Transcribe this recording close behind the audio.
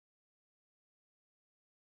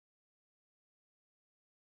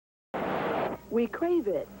We crave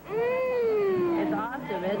it. It's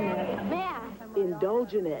awesome, isn't it? Yeah.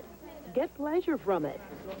 Indulge in it. Get pleasure from it.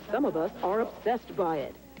 Some of us are obsessed by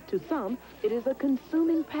it. To some, it is a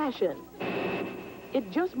consuming passion. It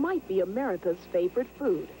just might be America's favorite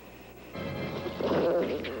food.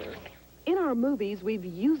 In our movies, we've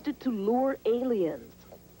used it to lure aliens.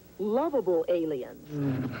 Lovable aliens.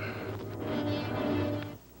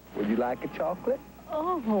 Would you like a chocolate?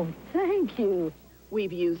 Oh, thank you.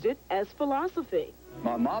 We've used it as philosophy.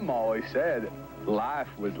 My mom always said life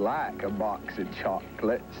was like a box of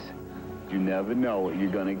chocolates. You never know what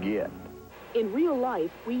you're gonna get. In real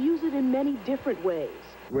life, we use it in many different ways.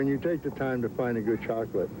 When you take the time to find a good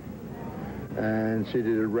chocolate and see that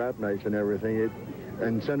it wrap nice and everything,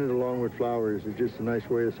 and send it along with flowers, is just a nice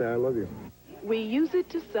way to say I love you. We use it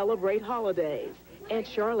to celebrate holidays. Aunt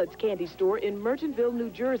Charlotte's candy store in Mertonville, New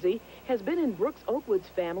Jersey, has been in Brooks Oakwood's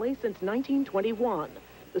family since 1921.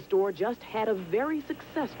 The store just had a very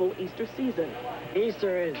successful Easter season.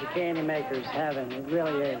 Easter is the candy maker's heaven. It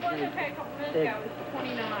really is.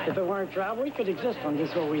 If it weren't for, we could exist on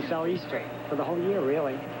just what we sell Easter for the whole year,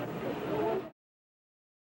 really.